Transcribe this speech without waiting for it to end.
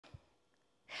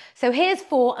So here's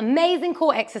 4 amazing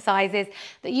core exercises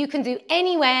that you can do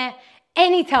anywhere,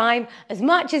 anytime, as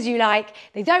much as you like.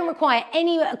 They don't require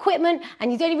any equipment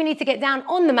and you don't even need to get down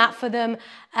on the mat for them.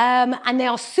 And they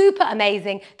are super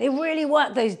amazing. They really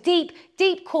work those deep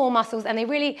core muscles, and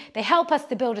they help us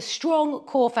to build a strong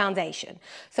core foundation.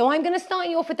 So I'm going to start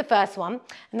you off with the first one.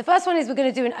 And the first one is we're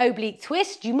going to do an oblique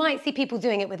twist. You might see people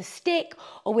doing it with a stick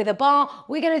or with a bar.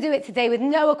 We're going to do it today with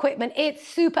no equipment. It's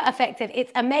super effective.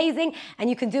 It's amazing, and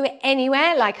you can do it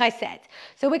anywhere, like I said.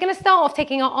 So we're going to start off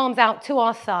taking our arms out to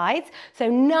our sides. So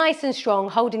nice and strong,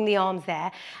 holding the arms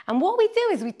there. And what we do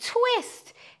is we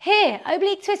twist. Here,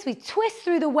 oblique twist, we twist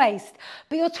through the waist,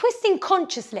 but you're twisting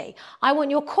consciously. I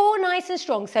want your core nice and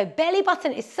strong, so belly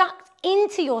button is sucked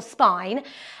into your spine,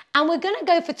 and we're gonna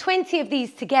go for 20 of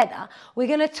these together. We're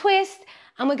gonna twist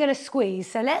and we're gonna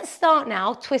squeeze. So let's start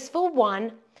now. Twist for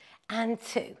 1 and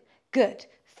 2. Good.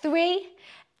 3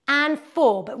 and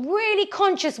 4, but really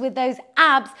conscious with those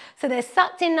abs so they're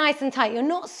sucked in nice and tight. You're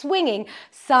not swinging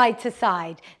side to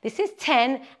side. This is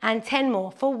 10 and 10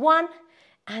 more for 1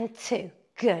 and 2.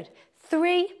 Good.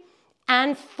 3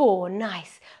 and 4.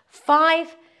 Nice.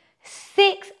 5,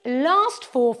 6. Last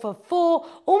 4 for 4.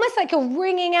 Almost like you're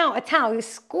wringing out a towel. You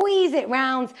squeeze it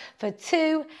round for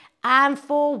 2 and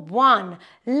for 1.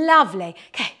 Lovely.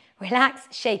 Okay, relax,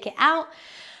 shake it out.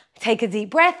 Take a deep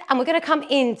breath, and we're going to come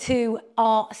into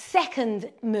our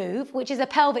second move, which is a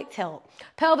pelvic tilt.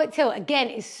 Pelvic tilt, again,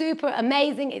 is super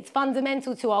amazing. It's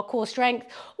fundamental to our core strength.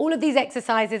 All of these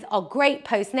exercises are great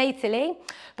postnatally,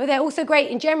 but they're also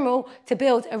great in general to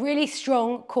build a really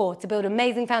strong core, to build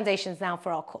amazing foundations now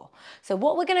for our core. So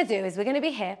what we're going to do is we're going to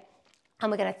be here, and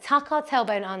we're going to tuck our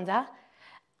tailbone under.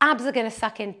 Abs are going to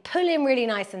suck in, pull in really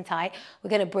nice and tight.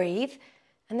 We're going to breathe,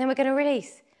 and then we're going to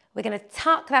release. We're going to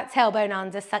tuck that tailbone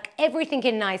under, suck everything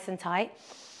in nice and tight.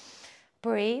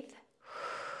 Breathe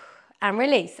and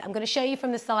release. I'm going to show you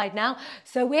from the side now.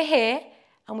 So we're here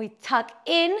and we tuck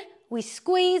in, we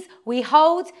squeeze, we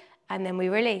hold, and then we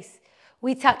release.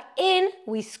 We tuck in,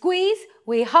 we squeeze,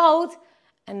 we hold,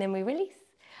 and then we release.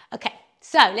 Okay,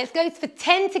 so let's go for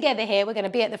 10 together here. We're going to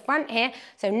be at the front here.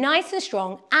 So nice and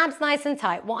strong, abs nice and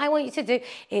tight. What I want you to do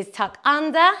is tuck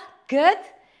under, good,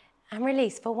 and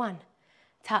release for 1.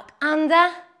 Tuck under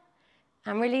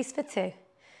and release for 2.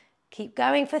 Keep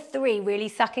going for 3, really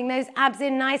sucking those abs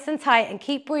in nice and tight, and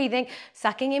keep breathing,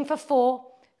 sucking in for 4.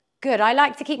 Good, I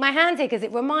like to keep my hand here because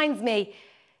it reminds me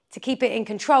to keep it in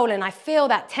control, and I feel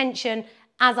that tension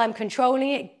as I'm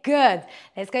controlling it. Good,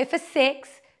 let's go for 6,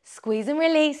 squeeze and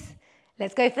release.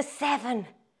 Let's go for 7,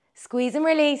 squeeze and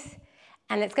release.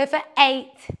 And let's go for 8,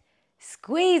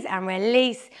 squeeze and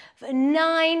release. For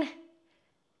 9,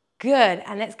 good,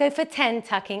 and let's go for 10,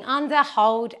 tucking under,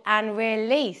 hold, and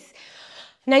release.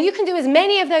 Now you can do as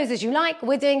many of those as you like.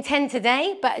 We're doing 10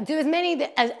 today, but do as many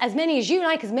as you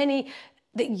like, as many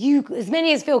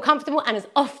as feel comfortable, and as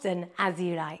often as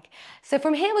you like. So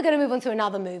from here, we're going to move on to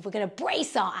another move. We're going to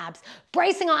brace our abs.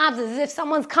 Bracing our abs is as if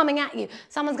someone's coming at you.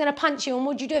 Someone's going to punch you, and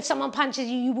what do you do if someone punches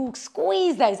you? You will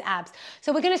squeeze those abs.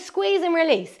 So we're going to squeeze and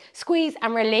release,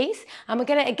 and we're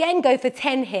going to again go for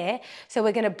 10 here. So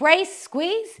we're going to brace,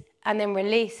 squeeze, and then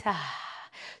release.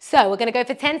 So we're going to go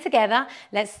for 10 together.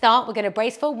 Let's start. We're going to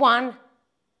brace for 1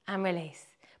 and release.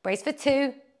 Brace for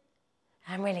 2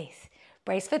 and release.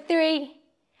 Brace for 3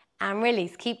 and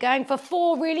release. Keep going for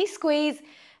 4, really squeeze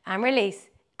and release.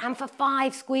 And for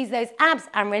 5, squeeze those abs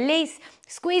and release.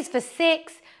 Squeeze for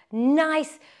 6,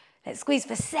 nice. Let's squeeze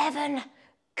for 7,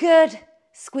 good.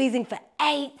 Squeezing for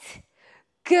 8,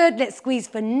 good. Let's squeeze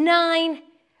for 9,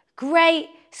 great.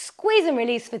 Squeeze and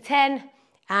release for 10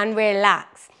 and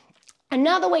relax.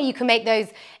 Another way you can make those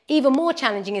even more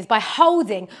challenging is by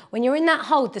holding. When you're in that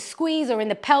hold, the squeeze, or in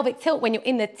the pelvic tilt, when you're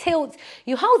in the tilt,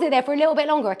 you hold it there for a little bit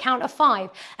longer, a count of 5,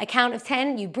 a count of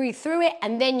 10, you breathe through it,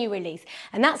 and then you release.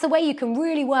 And that's the way you can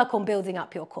really work on building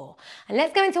up your core. And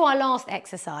let's go into our last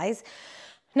exercise.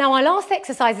 Now, our last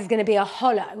exercise is going to be a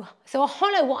hollow. So a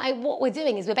hollow, what we're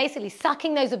doing is we're basically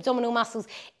sucking those abdominal muscles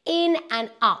in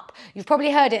and up. You've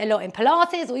probably heard it a lot in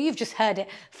Pilates, or you've just heard it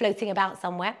floating about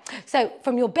somewhere. So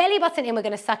from your belly button in, we're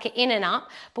going to suck it in and up.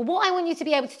 But what I want you to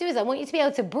be able to do is I want you to be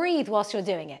able to breathe whilst you're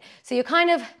doing it. So you're kind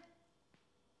of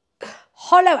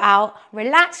hollow out,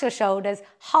 relax your shoulders,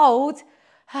 hold,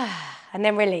 and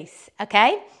then release,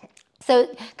 okay?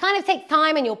 So kind of take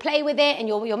time, and you'll play with it, and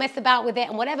you'll mess about with it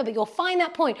and whatever, but you'll find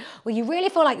that point where you really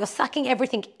feel like you're sucking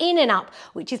everything in and up,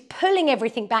 which is pulling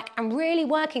everything back and really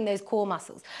working those core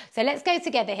muscles. So let's go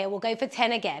together here. We'll go for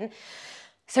 10 again.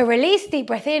 So release, deep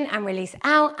breath in and release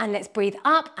out, and let's breathe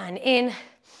up and in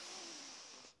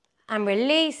and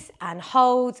release and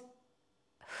hold.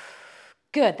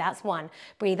 Good, that's one.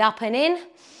 Breathe up and in.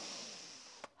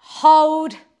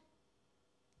 Hold.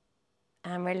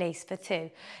 And release for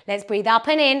two. Let's breathe up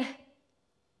and in.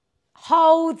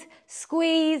 Hold,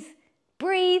 squeeze,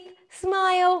 breathe,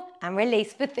 smile, and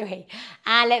release for three.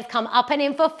 And let's come up and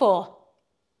in for four.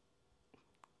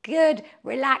 Good.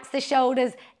 Relax the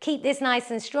shoulders. Keep this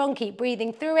nice and strong. Keep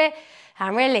breathing through it.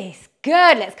 And release.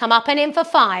 Good. Let's come up and in for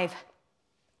five.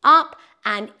 Up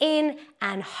and in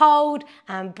and hold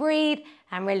and breathe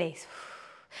and release.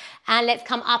 And let's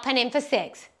come up and in for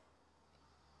six.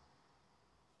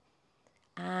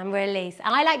 And release.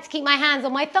 I like to keep my hands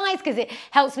on my thighs because it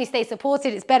helps me stay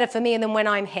supported. It's better for me than when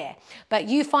I'm here. But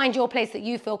you find your place that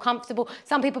you feel comfortable.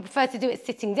 Some people prefer to do it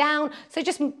sitting down. So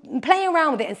just play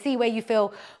around with it and see where you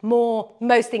feel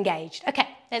most engaged. Okay,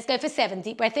 let's go for 7.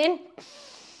 Deep breath in.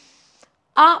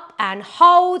 Up and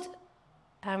hold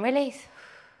and release.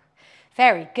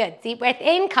 Very good. Deep breath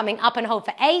in, coming up and hold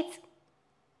for 8.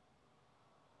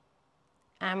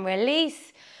 And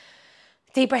release.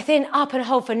 Deep breath in, up and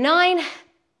hold for 9.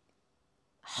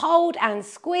 Hold and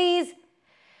squeeze.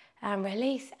 And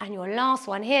release. And your last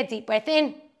one here, deep breath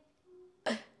in.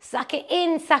 Suck it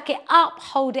in, suck it up,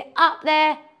 hold it up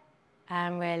there.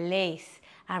 And release.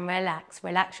 And relax.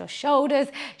 Relax your shoulders,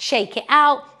 shake it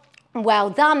out. Well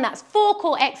done. That's 4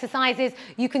 core exercises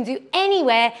you can do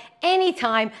anywhere,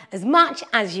 anytime, as much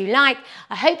as you like.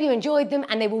 I hope you enjoyed them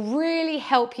and they will really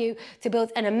help you to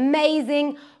build an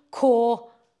amazing core.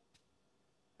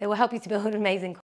 They will help you to build an amazing core.